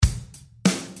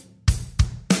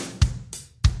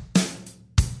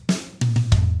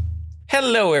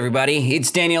Hello, everybody.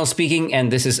 It's Daniel speaking,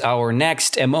 and this is our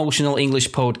next emotional English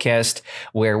podcast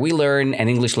where we learn an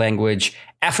English language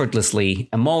effortlessly,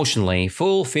 emotionally,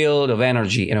 fulfilled of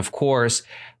energy, and of course,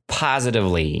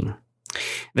 positively.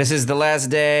 This is the last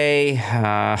day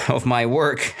of my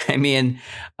work.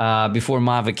 Before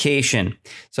my vacation.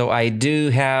 So I do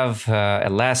have a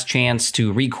last chance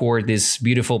to record this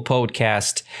beautiful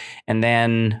podcast, and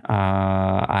then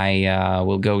I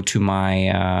will go to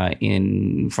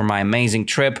for my amazing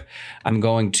trip. I'm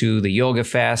going to the Yoga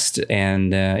Fest,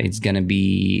 and it's going to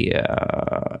be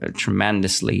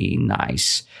tremendously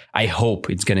nice. I hope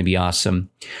it's going to be awesome.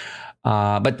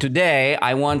 But today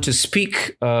I want to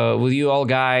speak with you all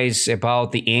guys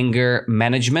about the anger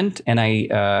management, and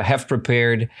I have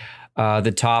prepared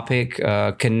the topic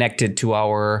connected to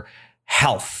our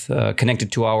health,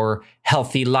 connected to our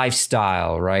healthy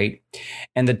lifestyle, right?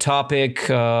 And the topic,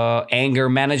 anger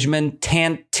management,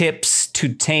 10 tips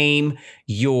to tame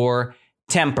your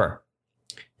temper,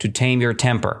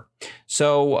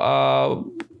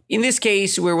 So, in this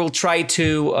case, we will try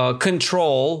to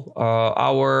control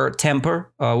our temper.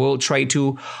 We'll try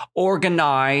to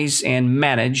organize and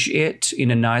manage it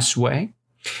in a nice way.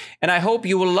 And I hope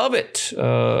you will love it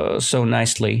so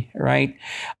nicely, right?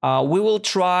 We will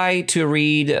try to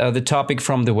read the topic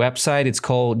from the website. It's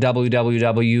called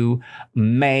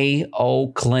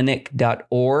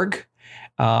www.mayoclinic.org.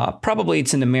 Probably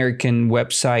it's an American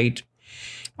website.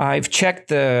 I've checked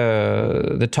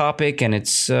the topic, and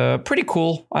it's pretty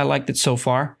cool. I liked it so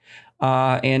far.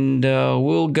 I'm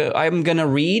gonna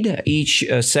read each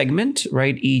segment,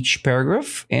 right? Each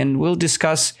paragraph, and we'll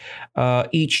discuss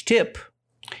each tip.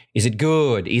 Is it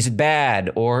good? Is it bad?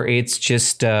 Or it's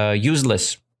just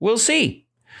useless? We'll see.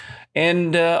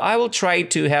 And I will try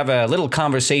to have a little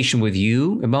conversation with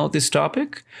you about this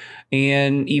topic.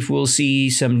 And if we'll see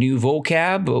some new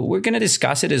vocab, we're gonna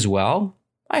discuss it as well.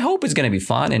 I hope it's going to be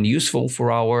fun and useful for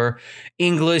our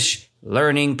English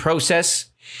learning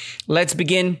process. Let's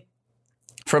begin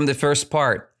from the first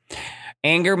part.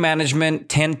 Anger management,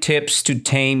 10 tips to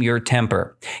tame your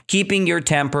temper. Keeping your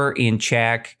temper in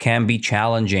check can be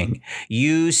challenging.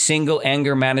 Use single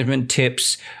anger management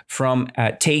tips from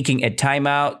taking a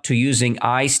timeout to using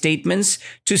I statements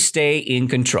to stay in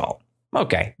control.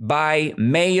 Okay, by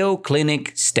Mayo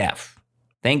Clinic staff.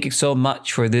 Thank you so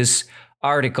much for this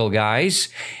article, guys,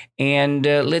 and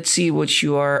let's see what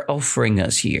you are offering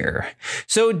us here.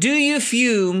 So, do you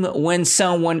fume when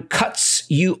someone cuts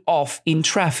you off in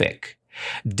traffic?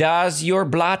 Does your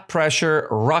blood pressure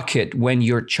rocket when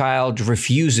your child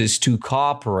refuses to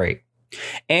cooperate?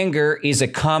 Anger is a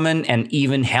common and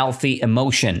even healthy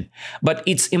emotion, but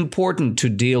it's important to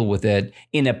deal with it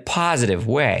in a positive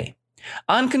way.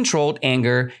 Uncontrolled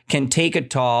anger can take a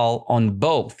toll on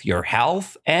both your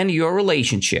health and your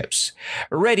relationships.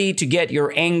 Ready to get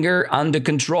your anger under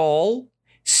control?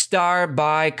 Start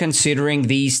by considering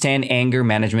these 10 anger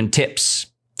management tips.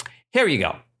 Here you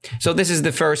go. So this is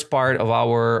the first part of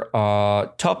our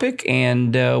topic,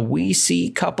 and we see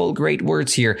a couple great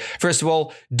words here. First of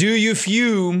all, do you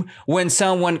fume when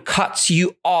someone cuts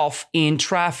you off in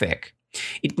traffic?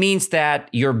 It means that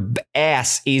your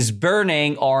ass is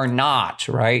burning or not,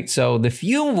 right? So the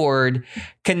fume word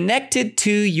connected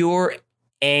to your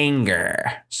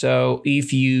anger. So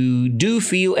if you do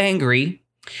feel angry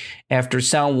after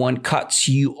someone cuts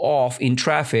you off in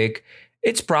traffic,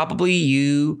 it's probably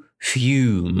you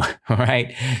fume, all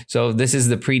right? So this is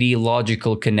the pretty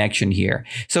logical connection here.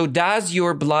 So does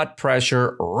your blood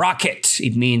pressure rocket?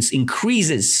 It means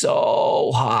increases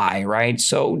so high, right?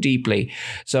 So deeply.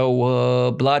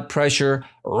 So blood pressure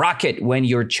rocket when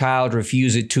your child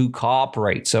refuses to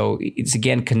cooperate. So it's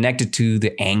again connected to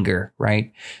the anger,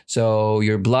 right? So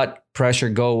your blood pressure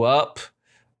goes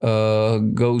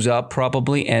up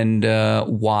probably. And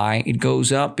why it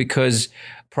goes up? Because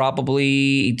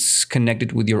probably it's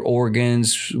connected with your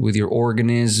organs, with your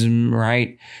organism,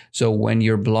 right? So when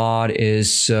your blood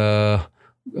is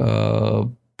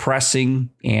pressing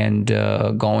and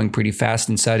going pretty fast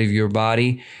inside of your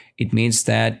body, it means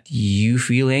that you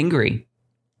feel angry.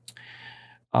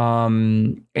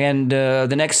 And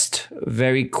the next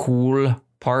very cool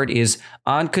part is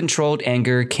uncontrolled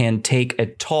anger can take a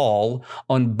toll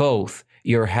on both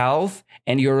your health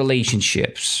and your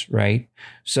relationships, right?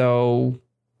 So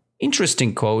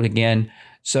interesting quote again.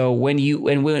 So when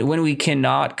we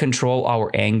cannot control our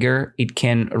anger, it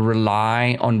can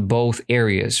rely on both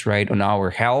areas, right? On our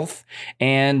health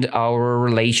and our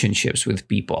relationships with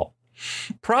people.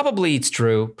 Probably it's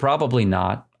true, probably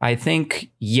not. I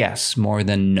think yes more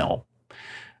than no.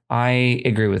 I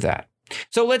agree with that.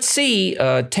 So let's see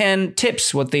 10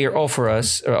 tips what they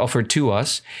offered to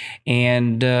us,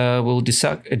 and we'll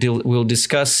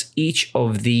discuss each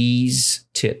of these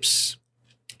tips.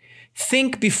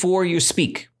 Think before you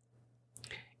speak.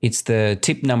 It's the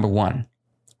tip number 1.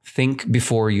 Think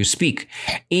before you speak.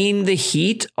 In the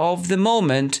heat of the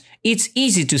moment, it's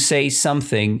easy to say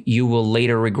something you will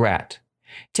later regret.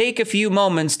 Take a few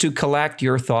moments to collect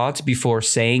your thoughts before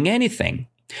saying anything.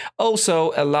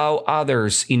 Also, allow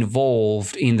others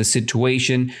involved in the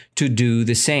situation to do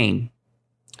the same.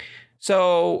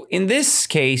 So, in this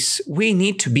case, we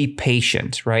need to be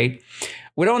patient, right?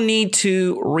 We don't need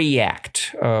to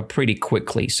react pretty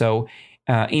quickly. So,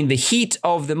 in the heat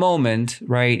of the moment,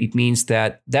 right, it means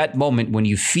that moment when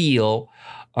you feel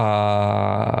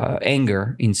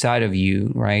anger inside of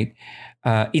you, right,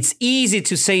 it's easy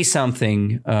to say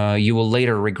something you will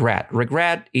later regret.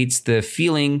 Regret, it's the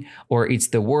feeling or it's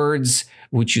the words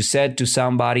which you said to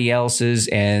somebody else's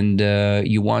and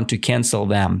you want to cancel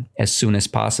them as soon as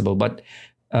possible. But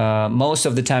most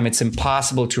of the time, it's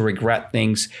impossible to regret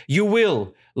things. You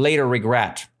will later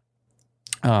regret.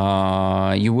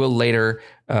 You will later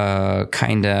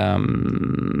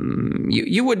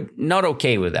you would not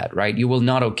okay with that, right? You will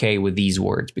not okay with these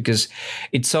words because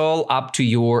it's all up to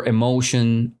your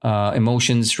emotions,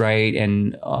 right?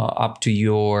 And up to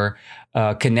your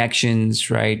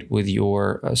connections, right? With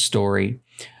your story.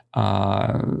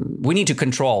 We need to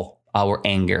control our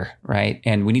anger, right?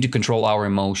 And we need to control our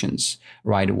emotions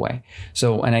right away.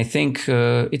 So, and I think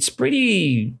it's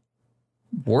pretty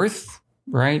worth,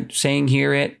 right, saying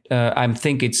here I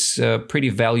think it's a pretty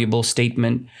valuable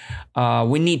statement.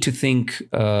 We need to think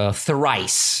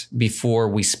thrice before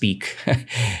we speak.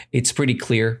 It's pretty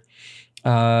clear.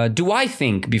 Do I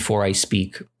think before I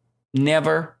speak?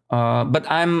 Never. But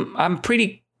I'm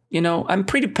pretty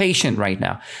patient right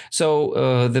now.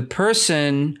 So the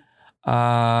person who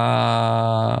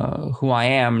I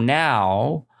am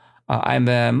now, I'm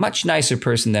a much nicer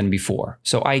person than before.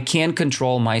 So I can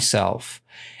control myself.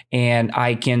 And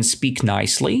I can speak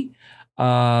nicely,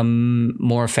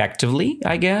 more effectively,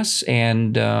 I guess.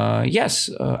 And yes,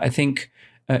 I think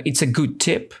it's a good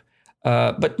tip,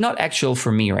 but not actual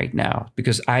for me right now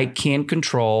because I can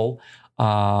control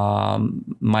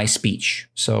my speech.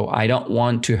 So I don't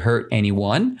want to hurt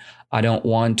anyone. I don't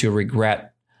want to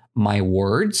regret my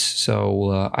words.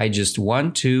 So I just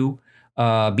want to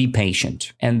be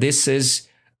patient. And this is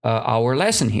our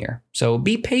lesson here. So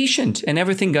be patient and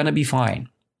everything gonna be fine.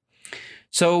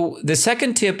 So the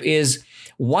second tip is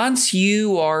once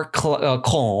you are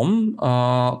calm,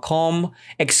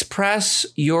 express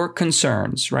your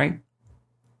concerns, right?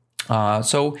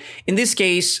 So in this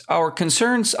case, our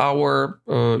concerns, our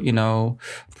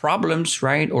problems,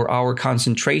 right, or our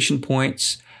concentration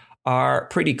points are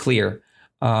pretty clear.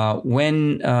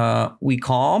 When we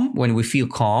feel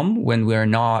calm, when we're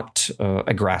not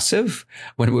aggressive,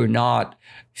 when we're not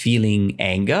feeling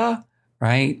anger,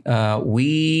 right?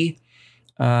 We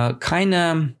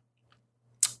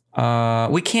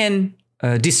can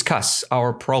discuss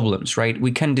our problems, right?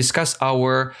 We can discuss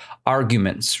our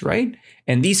arguments, right?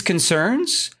 And these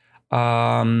concerns,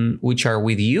 which are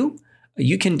with you,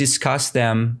 you can discuss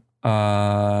them.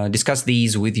 Discuss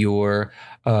these with your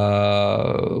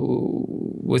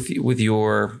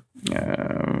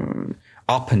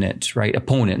opponent, right?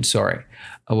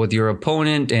 With your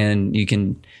opponent, and you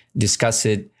can discuss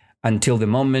it until the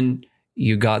moment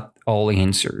you got all the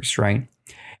answers, right?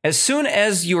 As soon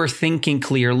as you're thinking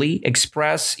clearly,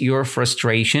 express your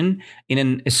frustration in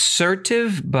an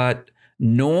assertive but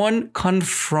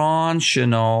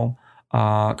non-confrontational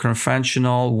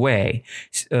way.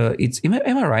 Am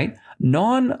I right?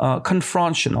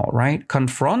 Non-confrontational, right?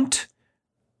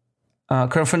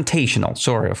 Confrontational.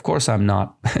 Sorry, of course I'm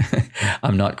not.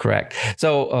 I'm not correct.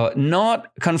 So,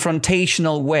 not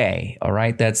confrontational way. All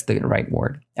right, that's the right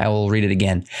word. I will read it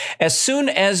again. As soon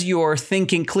as you're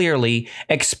thinking clearly,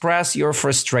 express your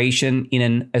frustration in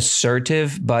an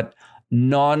assertive but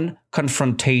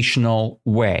non-confrontational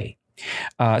way.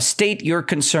 State your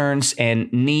concerns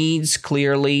and needs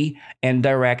clearly and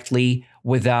directly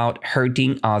without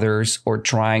hurting others or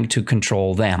trying to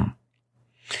control them.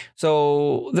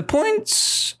 So the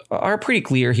points are pretty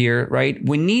clear here, right?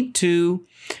 We need to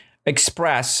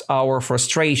express our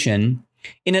frustration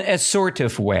in an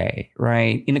assertive way,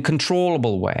 right? In a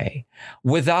controllable way,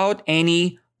 without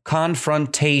any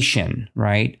confrontation,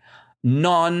 right?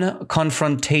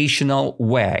 Non-confrontational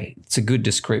way. It's a good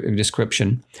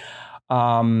description.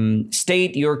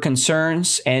 State your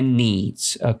concerns and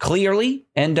needs clearly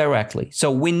and directly. So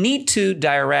we need to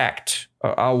direct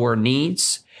our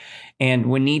needs and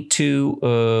we need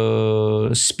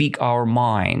to speak our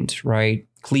mind, right,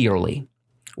 clearly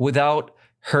without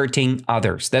hurting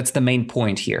others. That's the main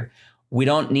point here. We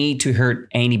don't need to hurt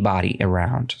anybody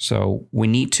around. So we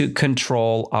need to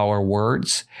control our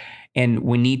words and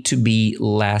we need to be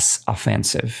less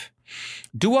offensive.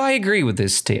 Do I agree with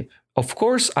this tip? Of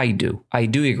course I do. I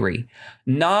do agree.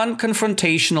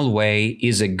 Non-confrontational way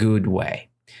is a good way.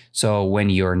 So when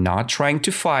you're not trying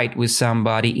to fight with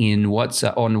somebody on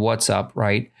WhatsApp,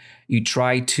 right? You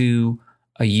try to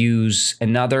use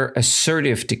another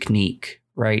assertive technique,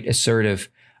 right? Assertive,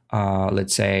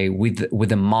 let's say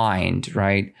with a mind,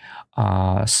 right?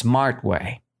 Smart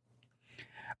way.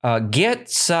 Get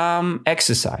some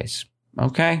exercise.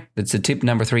 Okay, that's the tip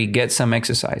number 3. Get some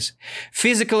exercise.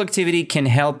 Physical activity can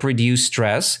help reduce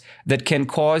stress that can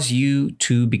cause you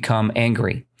to become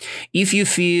angry. If you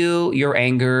feel your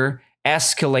anger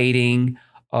escalating,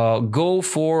 go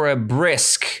for a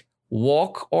brisk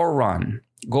walk or run.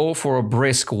 Go for a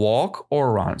brisk walk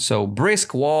or run. So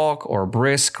brisk walk or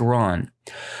brisk run.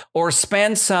 Or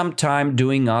spend some time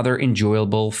doing other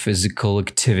enjoyable physical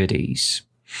activities.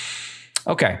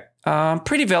 Okay.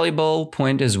 Pretty valuable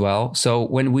point as well. So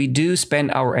when we do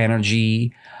spend our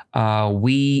energy,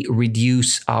 we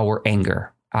reduce our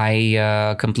anger.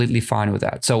 I completely fine with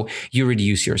that. So you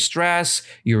reduce your stress,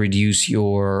 you reduce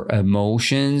your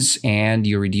emotions, and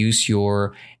you reduce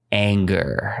your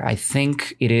anger. I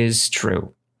think it is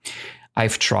true.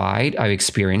 I've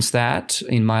experienced that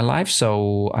in my life.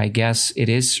 So I guess it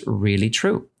is really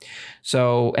true.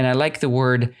 So, and I like the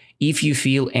word, if you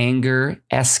feel anger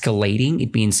escalating,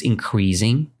 it means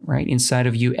increasing, right? Inside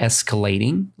of you,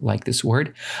 escalating, like this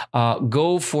word.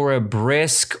 Go for a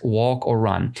brisk walk or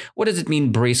run. What does it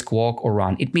mean, brisk walk or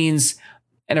run? It means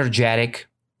energetic,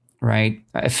 right?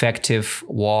 Effective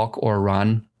walk or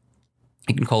run.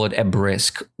 You can call it a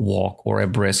brisk walk or a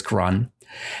brisk run.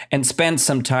 And spend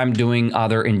some time doing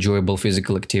other enjoyable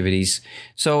physical activities.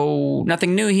 So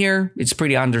nothing new here. It's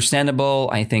pretty understandable.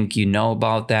 I think you know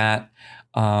about that.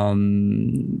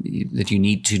 That you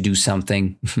need to do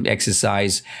something,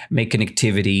 exercise, make an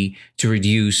activity to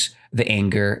reduce the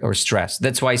anger or stress.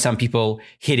 That's why some people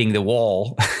hitting the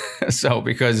wall. So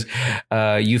because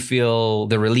you feel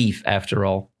the relief after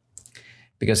all,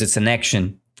 because it's an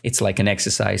action. It's like an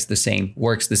exercise,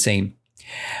 works the same.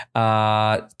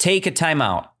 Take a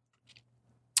timeout.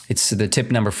 It's the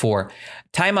tip number 4.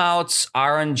 Timeouts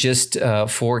aren't just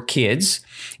for kids.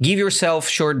 Give yourself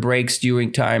short breaks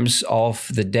during times of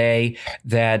the day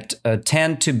that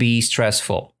tend to be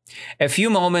stressful. A few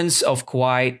moments of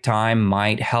quiet time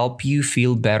might help you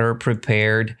feel better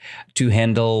prepared to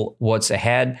handle what's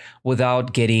ahead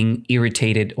without getting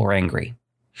irritated or angry.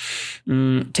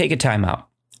 Take a timeout.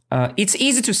 It's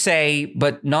easy to say,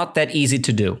 but not that easy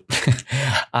to do.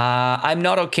 I'm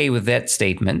not okay with that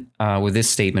statement, with this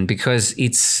statement, because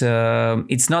it's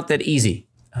not that easy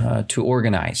to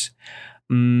organize.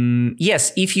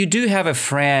 Yes, if you do have a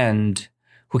friend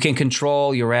who can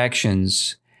control your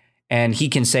actions and he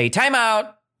can say time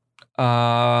out,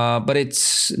 but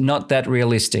it's not that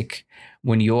realistic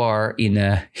when you are in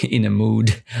a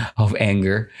mood of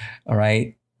anger. All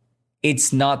right,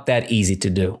 it's not that easy to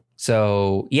do.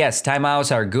 So yes,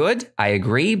 timeouts are good. I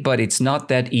agree, but it's not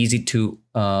that easy to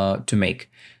make.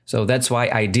 So that's why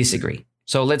I disagree.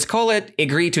 So let's call it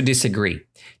agree to disagree.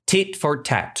 Tit for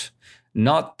tat.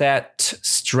 Not that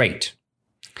straight.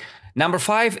 Number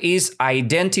 5 is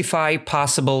identify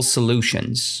possible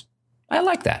solutions. I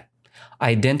like that.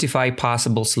 Identify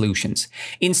possible solutions.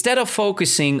 Instead of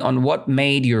focusing on what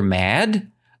made you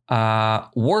mad,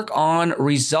 work on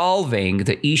resolving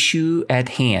the issue at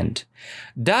hand.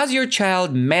 Does your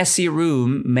child's messy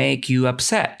room make you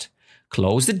upset?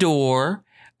 Close the door.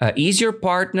 Is your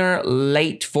partner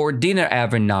late for dinner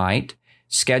every night?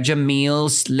 Schedule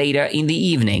meals later in the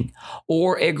evening.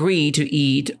 Or agree to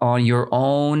eat on your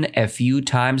own a few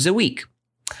times a week.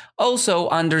 Also,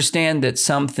 understand that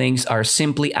some things are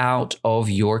simply out of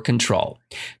your control.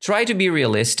 Try to be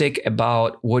realistic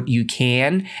about what you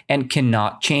can and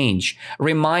cannot change.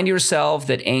 Remind yourself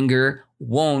that anger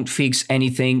won't fix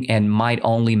anything and might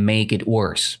only make it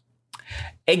worse.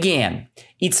 Again,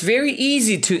 it's very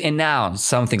easy to announce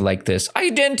something like this.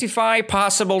 Identify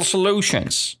possible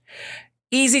solutions.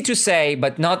 Easy to say,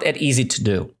 but not that easy to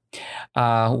do.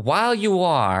 While you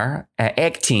are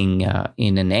acting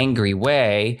in an angry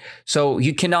way, so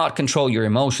you cannot control your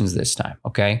emotions this time,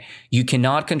 okay? You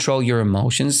cannot control your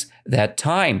emotions that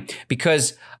time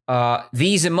because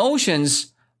these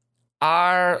emotions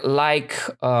are like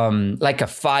a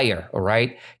fire, all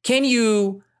right? Can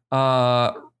you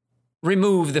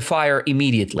remove the fire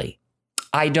immediately?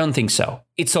 I don't think so.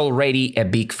 it's already a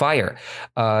big fire.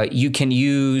 You can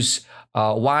use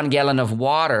 1 gallon of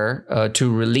water to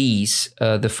release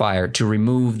the fire, to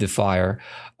remove the fire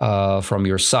from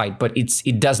your site, but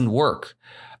it doesn't work.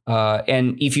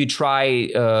 And if you try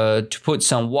to put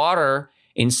some water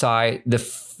inside,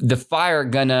 the fire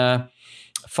gonna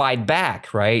fight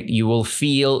back, right? You will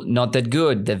feel not that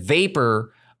good. The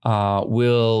vapor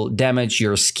will damage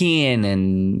your skin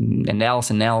and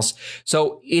else.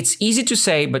 So it's easy to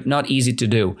say, but not easy to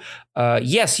do.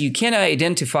 Yes, you can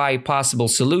identify possible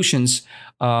solutions,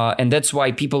 and that's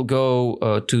why people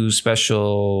go to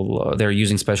they're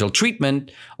using special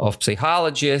treatment of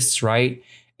psychologists, right?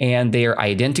 And they're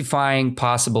identifying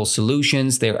possible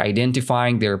solutions, they're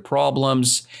identifying their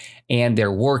problems, and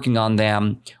they're working on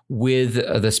them with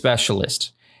the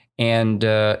specialist. And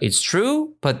it's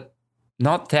true, but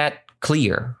not that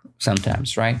clear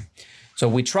sometimes, right? So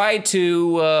we try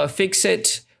to fix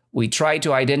it, we try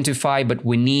to identify, but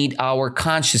we need our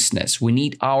consciousness, we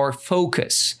need our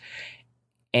focus.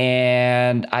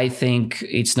 And I think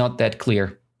it's not that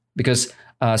clear because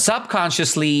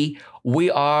subconsciously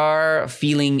we are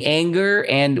feeling anger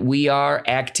and we are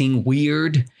acting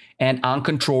weird and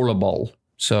uncontrollable.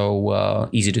 So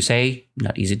easy to say,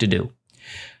 not easy to do.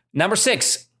 Number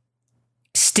 6,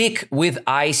 stick with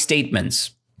I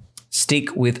statements.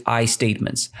 Stick with I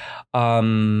statements.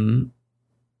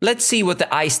 Let's see what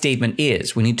the I statement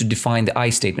is. We need to define the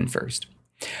I statement first.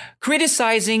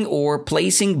 Criticizing or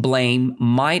placing blame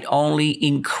might only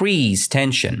increase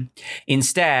tension.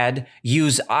 Instead,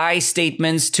 use I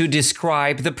statements to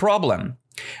describe the problem.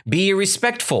 Be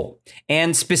respectful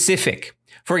and specific.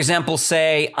 For example,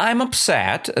 say, I'm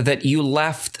upset that you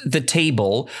left the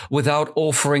table without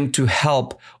offering to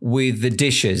help with the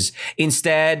dishes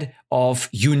instead of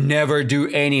you never do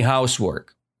any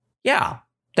housework. Yeah,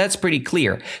 that's pretty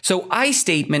clear. So I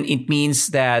statement, it means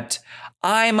that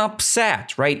I'm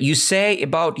upset, right? You say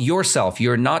about yourself.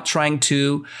 You're not trying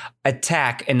to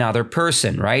attack another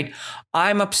person, right?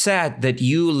 I'm upset that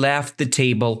you left the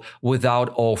table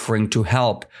without offering to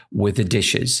help with the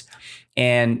dishes.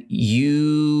 And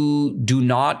you do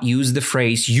not use the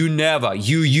phrase, you never,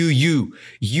 you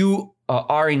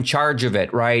are in charge of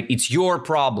it, right? It's your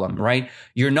problem, right?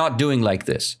 You're not doing like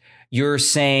this. You're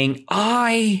saying,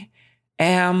 I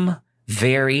am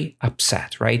very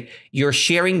upset, right? You're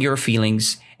sharing your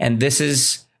feelings, and this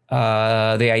is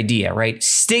the idea, right?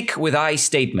 Stick with I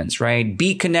statements, right?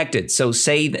 Be connected. So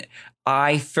say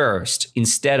I first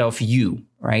instead of you,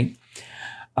 right?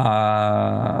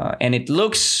 And it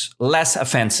looks less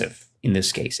offensive in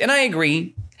this case. And I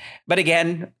agree, but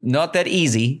again, not that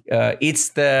easy. It's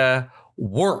the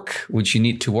work which you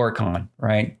need to work on,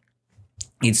 right?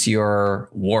 It's your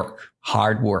work,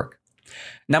 hard work.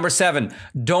 Number 7,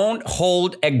 don't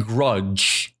hold a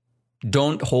grudge.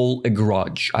 Don't hold a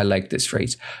grudge. I like this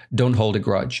phrase. Don't hold a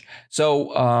grudge.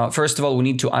 So first of all, we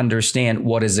need to understand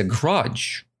what is a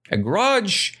grudge. A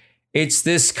grudge, it's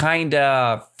this kind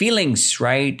of feelings,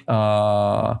 right?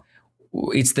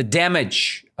 It's the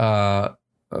damage,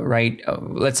 right?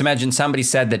 Let's imagine somebody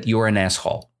said that you're an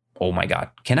asshole. Oh my God.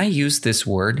 Can I use this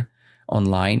word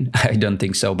online? I don't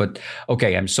think so, but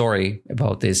okay, I'm sorry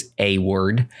about this A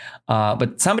word.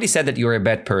 But somebody said that you're a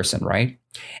bad person, right?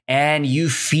 And you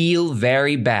feel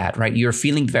very bad, right? You're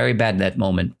feeling very bad in that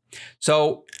moment.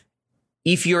 So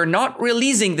if you're not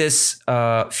releasing this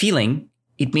feeling,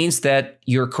 it means that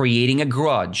you're creating a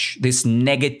grudge, this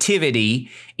negativity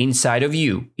inside of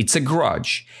you. It's a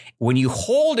grudge. When you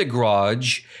hold a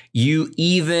grudge, you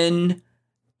even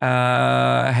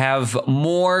have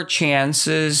more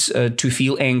chances to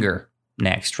feel anger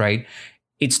next, right?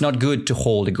 It's not good to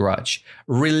hold a grudge.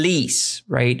 Release,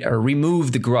 right? Or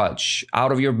remove the grudge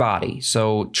out of your body.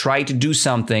 So try to do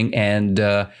something and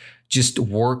just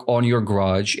work on your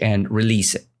grudge and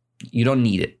release it. You don't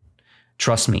need it.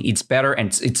 Trust me, it's better and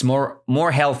it's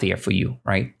more healthier for you,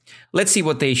 right? Let's see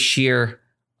what they share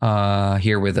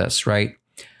here with us, right?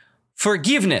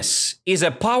 Forgiveness is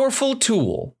a powerful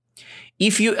tool.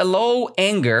 If you allow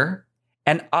anger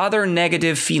and other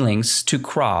negative feelings to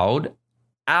crowd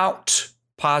out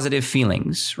positive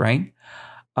feelings, right?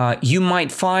 You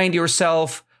might find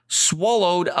yourself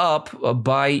swallowed up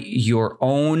by your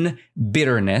own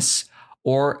bitterness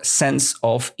or sense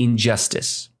of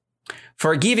injustice.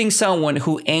 Forgiving someone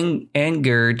who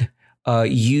angered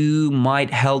you might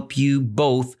help you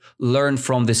both learn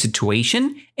from the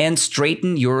situation and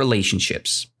straighten your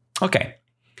relationships. Okay.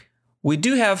 We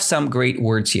do have some great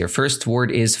words here. First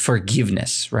word is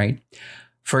forgiveness, right?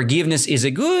 Forgiveness is a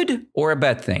good or a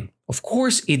bad thing? Of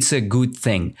course, it's a good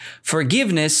thing.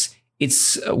 Forgiveness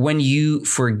It's when you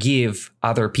forgive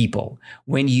other people,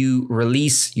 when you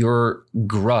release your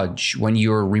grudge, when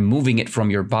you're removing it from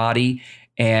your body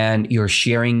and you're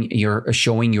showing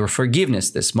your forgiveness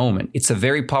this moment. It's a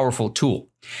very powerful tool.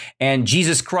 And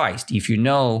Jesus Christ, if you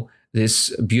know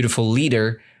this beautiful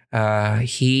leader,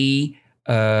 he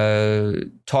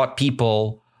taught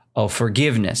people of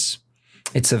forgiveness.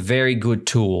 It's a very good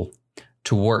tool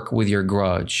to work with your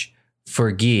grudge.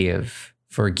 Forgive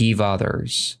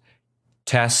others.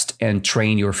 Test and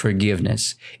train your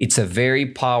forgiveness. It's a very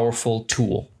powerful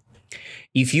tool.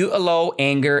 If you allow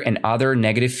anger and other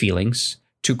negative feelings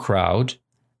to crowd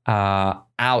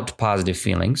out positive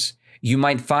feelings, you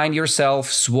might find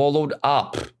yourself swallowed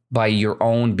up by your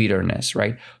own bitterness,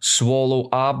 right? Swallow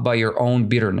up by your own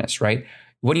bitterness, right?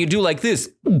 When you do like this,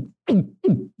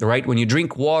 right? When you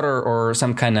drink water or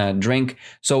some kind of drink,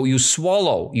 so you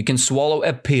can swallow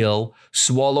a pill,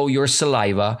 swallow your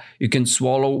saliva, you can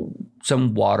swallow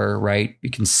some water, right? You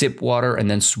can sip water and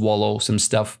then swallow some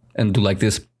stuff and do like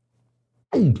this,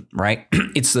 right?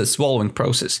 It's the swallowing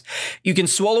process. You can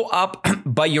swallow up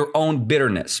by your own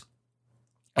bitterness.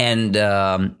 And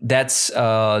that's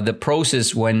the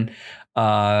process when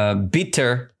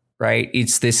bitter, right?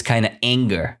 It's this kind of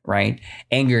anger, right?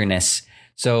 Angerness.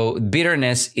 So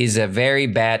bitterness is a very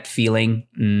bad feeling.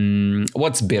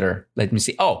 What's bitter? Let me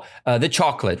see. The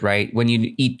chocolate, right? When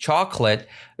you eat chocolate,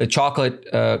 the chocolate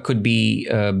could be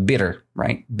bitter,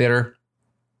 right? Bitter.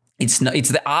 It's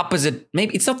the opposite.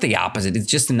 Maybe it's not the opposite. It's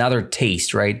just another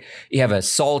taste, right? You have a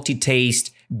salty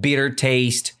taste, bitter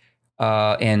taste,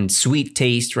 and sweet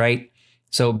taste, right?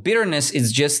 So bitterness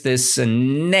is just this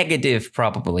negative,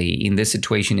 probably in this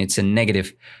situation, it's a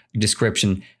negative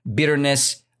description.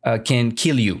 Bitterness can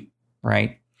kill you,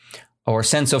 right? Or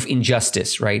sense of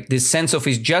injustice, right? This sense of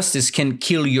injustice can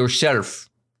kill yourself,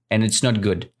 and it's not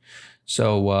good.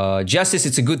 So justice,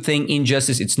 it's a good thing.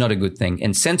 Injustice, it's not a good thing.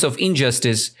 And sense of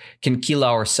injustice can kill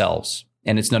ourselves,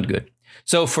 and it's not good.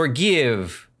 So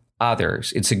forgive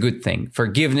others. It's a good thing.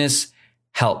 Forgiveness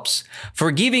helps.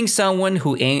 Forgiving someone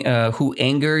who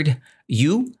angered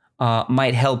you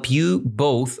might help you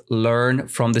both learn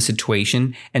from the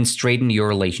situation and straighten your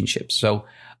relationships. So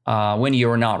when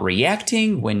you're not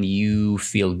reacting, when you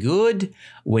feel good,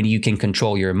 when you can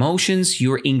control your emotions,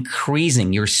 you're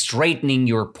straightening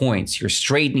your points, you're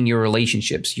straightening your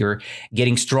relationships, you're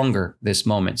getting stronger this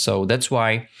moment. So that's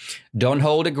why don't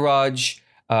hold a grudge,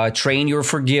 train your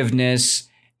forgiveness,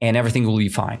 and everything will be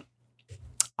fine.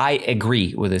 I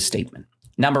agree with this statement.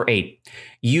 Number 8,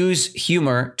 use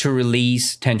humor to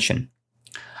release tension.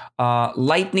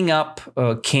 Lightening up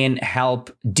can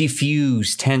help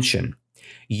diffuse tension.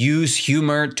 Use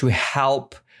humor to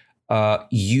help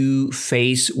you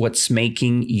face what's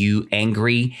making you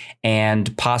angry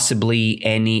and possibly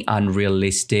any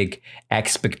unrealistic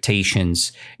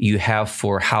expectations you have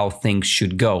for how things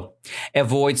should go.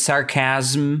 Avoid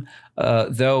sarcasm,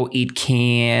 though it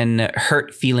can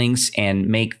hurt feelings and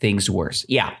make things worse.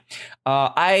 Yeah,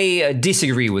 I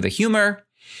disagree with the humor.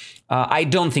 I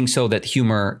don't think so that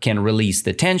humor can release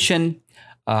the tension.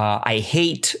 I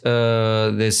hate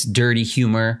this dirty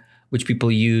humor which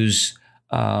people use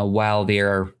while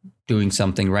they're doing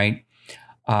something, right?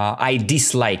 I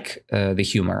dislike the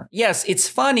humor. Yes, it's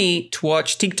funny to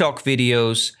watch TikTok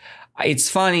videos. It's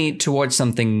funny to watch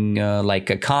something like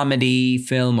a comedy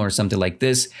film or something like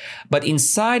this. But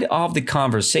inside of the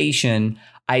conversation,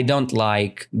 I don't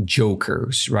like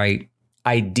jokers, right?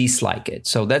 I dislike it.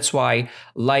 So that's why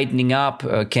lightening up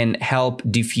can help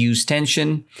diffuse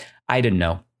tension. I don't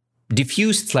know.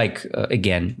 Diffuse, like,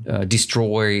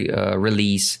 destroy,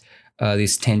 release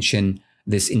this tension,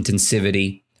 this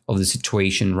intensivity of the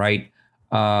situation, right?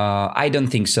 I don't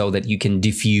think so that you can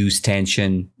diffuse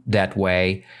tension that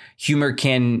way. Humor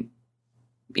can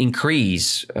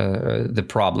increase the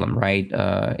problem, right?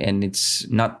 And it's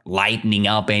not lightening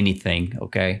up anything,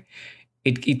 okay?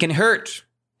 It can hurt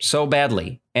so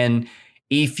badly. And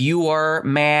if you are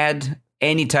mad,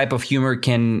 any type of humor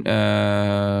can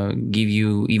give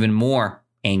you even more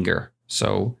anger.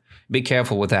 So be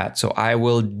careful with that. So I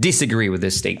will disagree with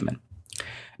this statement.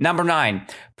 Number 9,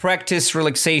 practice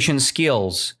relaxation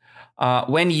skills.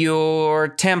 When your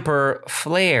temper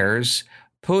flares,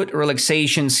 put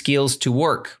relaxation skills to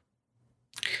work.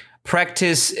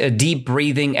 Practice deep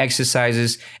breathing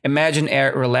exercises, imagine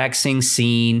a relaxing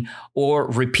scene, or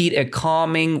repeat a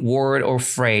calming word or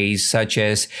phrase such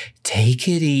as, take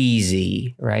it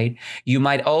easy, right? You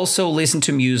might also listen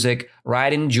to music,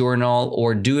 write in a journal,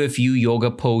 or do a few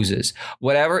yoga poses,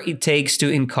 whatever it takes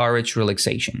to encourage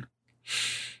relaxation.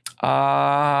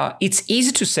 It's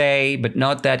easy to say, but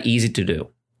not that easy to do.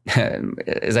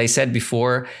 As I said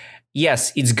before,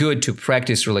 yes, it's good to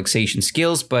practice relaxation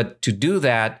skills, but to do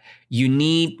that, you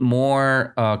need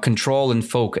more control and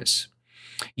focus.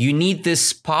 You need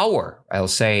this power. I'll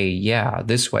say,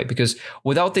 this way, because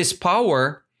without this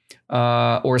power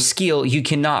or skill, you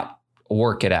cannot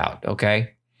work it out.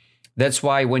 Okay. That's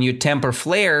why when your temper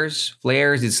flares,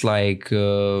 it's like,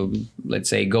 let's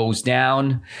say, goes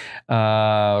down.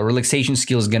 Relaxation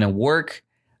skill is going to work.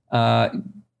 But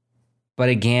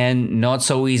again, not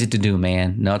so easy to do,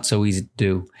 man. Not so easy to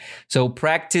do. So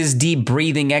practice deep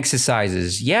breathing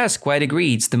exercises. Yes, quite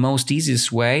agree. It's the most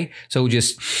easiest way. So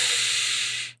just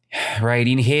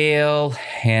inhale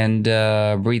and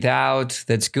breathe out.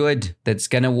 That's good. That's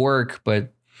going to work.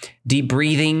 But deep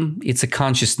breathing, it's a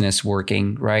consciousness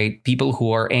working, right? People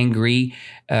who are angry,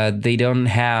 they don't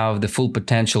have the full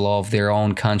potential of their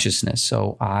own consciousness.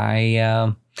 So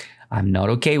I'm not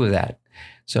okay with that.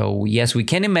 So yes, we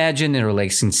can imagine a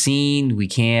relaxing scene. We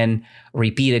can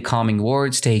repeat a calming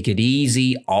words, take it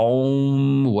easy,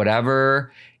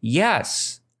 whatever.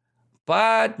 Yes,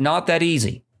 but not that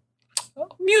easy.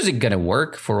 Music gonna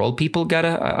work for all people.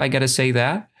 I gotta say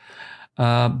that.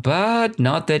 But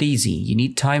not that easy. You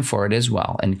need time for it as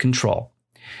well and control.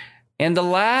 And the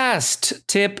last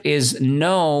tip is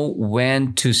know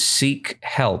when to seek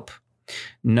help.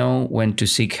 Know when to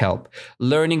seek help.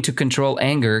 Learning to control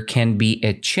anger can be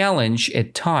a challenge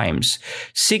at times.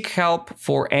 Seek help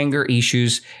for anger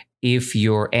issues if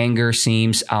your anger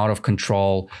seems out of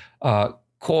control,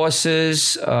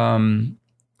 causes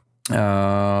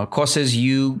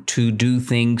you to do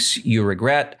things you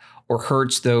regret, or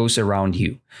hurts those around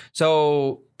you.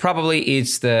 So probably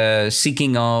it's the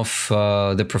seeking of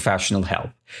the professional help.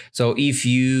 So if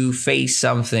you face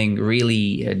something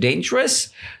really dangerous,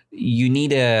 you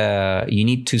need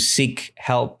to seek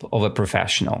help of a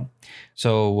professional.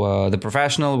 So the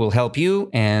professional will help you,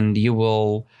 and you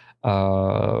will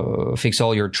fix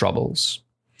all your troubles.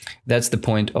 That's the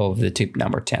point of the tip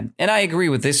number 10. And I agree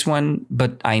with this one,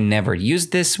 but I never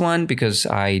used this one because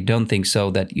I don't think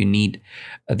so that you need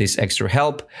this extra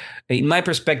help. In my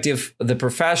perspective, the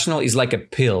professional is like a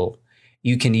pill.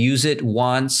 You can use it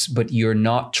once, but you're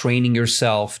not training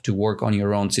yourself to work on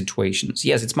your own situations.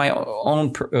 Yes, it's my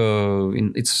own,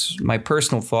 it's my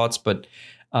personal thoughts, but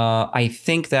I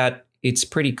think that it's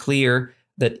pretty clear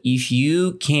that if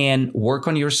you can work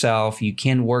on yourself,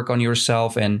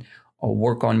 and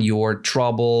work on your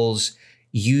troubles,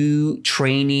 you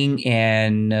training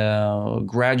and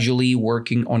gradually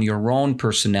working on your own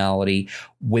personality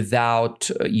without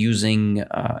using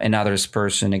another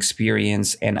person's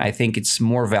experience. And I think it's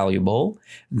more valuable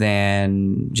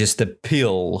than just the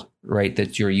pill, right,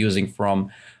 that you're using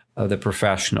from the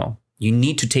professional. You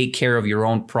need to take care of your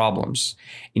own problems,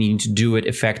 and you need to do it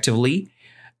effectively.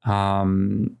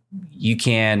 You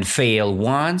can fail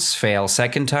once, fail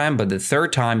second time, but the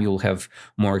third time you'll have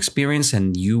more experience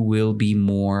and you will be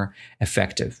more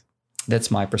effective. That's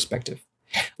my perspective.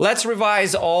 Let's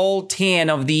revise all 10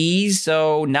 of these.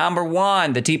 So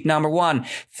the tip number 1,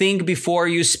 think before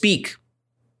you speak.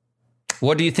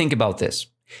 What do you think about this?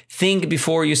 Think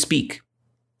before you speak.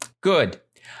 Good.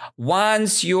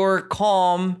 Once you're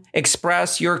calm,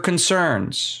 express your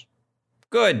concerns.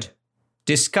 Good.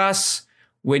 Discuss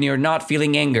when you're not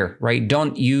feeling anger, right?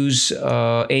 Don't use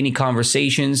any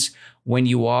conversations when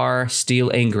you are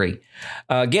still angry.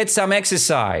 Get some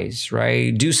exercise,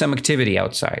 right? Do some activity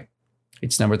outside.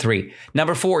 It's number 3.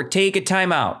 Number 4, take a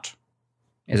time out.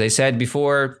 As I said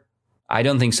before, I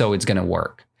don't think so it's going to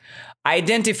work.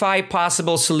 Identify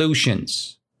possible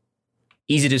solutions.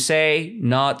 Easy to say,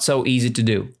 not so easy to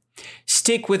do.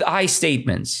 Stick with I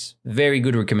statements. Very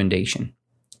good recommendation.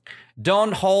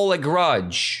 Don't hold a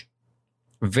grudge.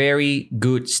 Very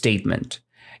good statement.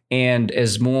 And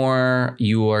as more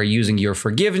you are using your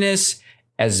forgiveness,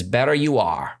 as better you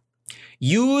are.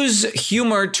 Use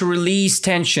humor to release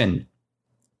tension.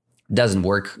 Doesn't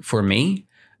work for me.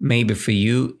 Maybe for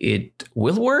you it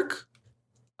will work.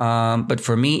 But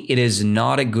for me, it is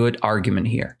not a good argument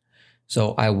here.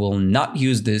 So I will not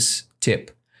use this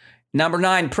tip. Number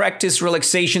 9, practice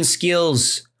relaxation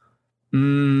skills. Easy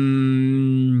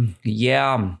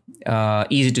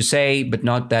to say, but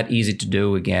not that easy to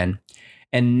do again.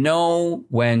 And know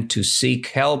when to seek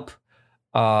help.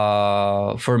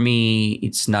 For me,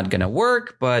 it's not going to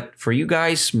work, but for you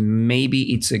guys,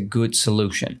 maybe it's a good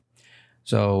solution.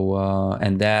 So,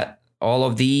 and that all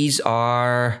of these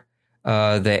are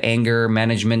the anger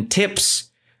management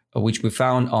tips, which we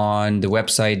found on the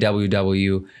website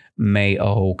www.ecom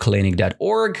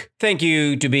mayoclinic.org. Thank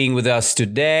you to being with us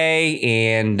today,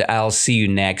 and I'll see you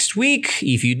next week.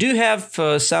 If you do have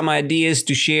some ideas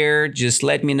to share, just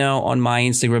let me know on my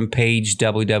Instagram page,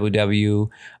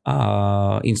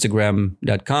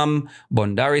 www.instagram.com,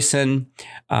 Bondarison.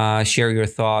 Share your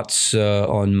thoughts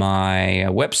on my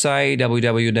website,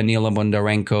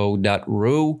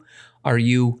 www.danilabondarenko.ru.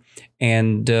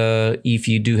 And if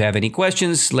you do have any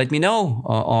questions, let me know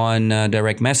on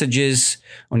direct messages,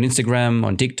 on Instagram,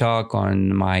 on TikTok,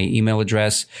 on my email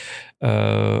address.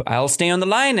 I'll stay on the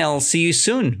line. I'll see you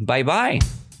soon.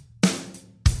 Bye-bye.